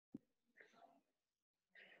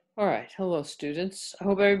All right. Hello, students. I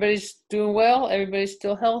hope everybody's doing well. Everybody's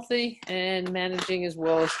still healthy and managing as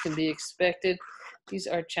well as can be expected. These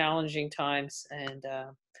are challenging times, and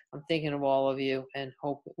I'm thinking of all of you and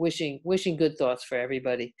wishing good thoughts for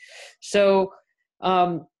everybody. So,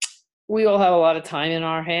 um, we all have a lot of time in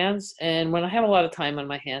our hands, and when I have a lot of time on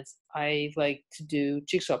my hands, I like to do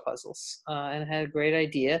jigsaw puzzles. And I had a great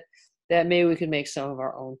idea that maybe we could make some of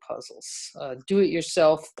our own puzzles.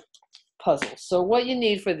 Do-it-yourself puzzle. So what you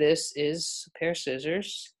need for this is a pair of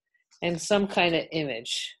scissors and some kind of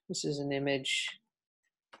image. This is an image.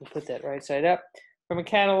 We'll put that right side up from a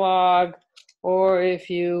catalog, or if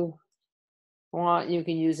you want, you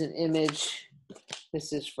can use an image.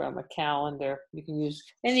 This is from a calendar. You can use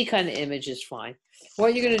any kind of image is fine.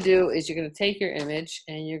 What you're going to do is you're going to take your image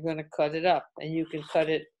and you're going to cut it up, and you can cut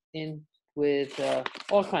it in with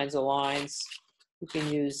all kinds of lines. You can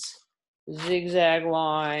use zigzag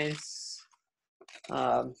lines.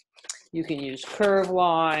 You can use curve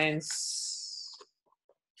lines.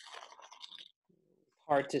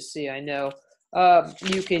 Hard to see, I know.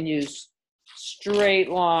 You can use straight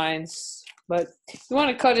lines, but you want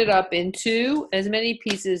to cut it up into as many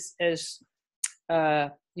pieces as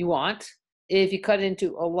you want. If you cut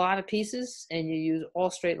into a lot of pieces and you use all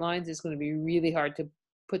straight lines, it's going to be really hard to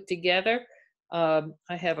put together. I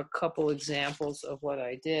have a couple examples of what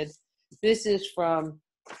I did. This is from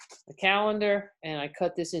a calendar, and I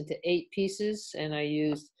cut this into 8 pieces, and I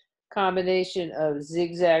used combination of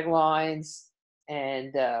zigzag lines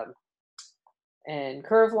and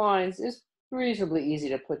curve lines. It's reasonably easy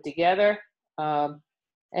to put together. And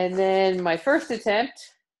then my first attempt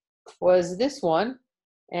was this one,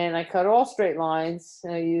 and I cut all straight lines,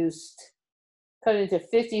 and I cut it into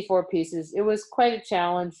 54 pieces. It was quite a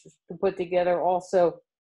challenge to put together. Also,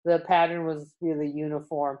 the pattern was really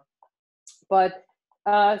uniform. But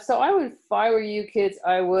so if I were you kids,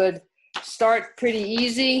 I would start pretty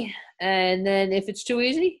easy, and then if it's too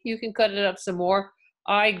easy, you can cut it up some more.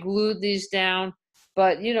 I glued these down,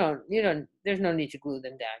 but there's no need to glue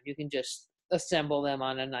them down. You can just assemble them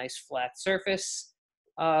on a nice flat surface.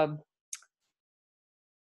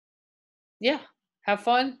 Yeah, have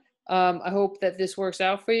fun. I hope that this works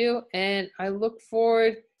out for you, and I look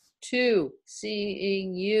forward to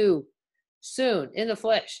seeing you soon in the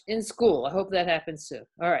flesh, in school. I hope that happens soon.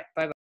 All right, bye-bye.